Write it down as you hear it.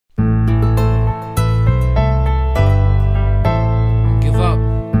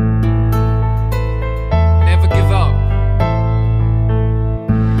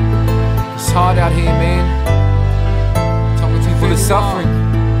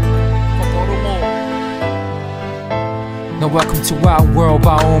Now welcome to our world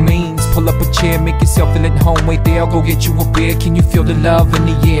by all means. Pull up a chair, make yourself feel at home. Wait there, I'll go get you a beer. Can you feel the love in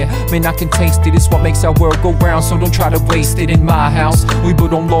the air? Man, I can taste it, it's what makes our world go round. So don't try to waste it in my house. We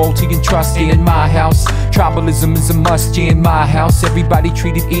build on loyalty and trust here in my house. Tribalism is a must, yeah, in my house. Everybody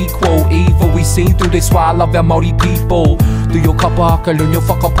treated equal, evil we see through this why I love our Māori people. Tuyo kapaka, learn your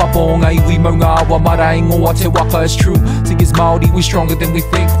whakapapo. Ngai wi maunga wa marae ngoa te waka is true. See, as Māori, we stronger than we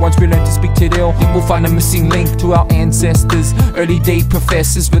think. Once we learn to speak te reo, we'll find a missing link to our ancestors. Early day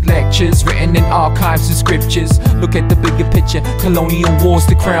professors with lectures written in archives and scriptures. Look at the bigger picture. Colonial wars,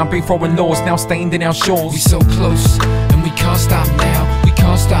 the crown bring foreign laws now stained in our shores. We so close, and we can't stop now. We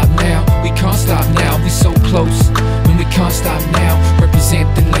can't stop now. We can't stop now. We so close, and we can't stop now.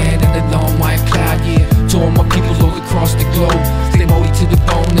 Represent the land and the long white cloud, yeah. To all my people all across the globe, stay Māori to the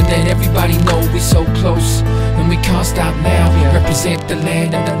bone and let everybody know we so close, and we can't stop now. Represent the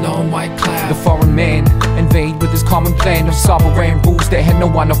land and the long white cloud. The foreign man invade with his common plan of sovereign rules that had no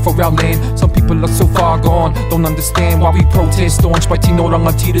honor for our land. Some people are so far gone, don't understand why we protest. Orange by Tino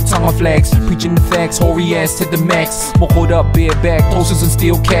Rangati the tongue flags, preaching the facts, hoary ass to the max. More hold up, bareback, posters and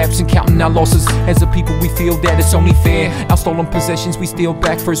steel caps, and counting our losses. As a people we feel that it's only fair. Our stolen possessions we steal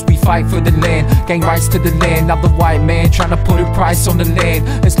back, first we fight for the land. Gain rights to the land, now the white man trying to put a price on the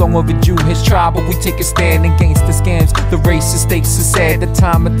land. It's long overdue, his tribe, but we take a stand against the scams. The racist stakes are sad, the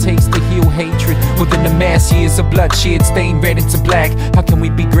time it takes to heal hatred within the mass years of bloodshed, stained red into black. How can we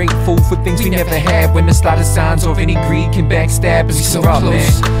be grateful for things we never had when the slaughter signs of any greed can backstab us? We so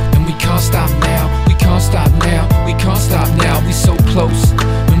close, and we can't stop now. We can't stop now. We can't stop now. We so close,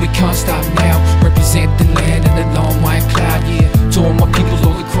 and we can't stop now. Represent the land and the long white cloud, yeah. To all my people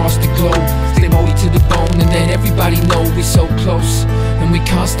all across the globe, stay Māori to the bone and let everybody know we so close, and we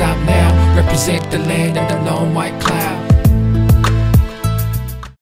can't stop now. Represent the land and the long white cloud.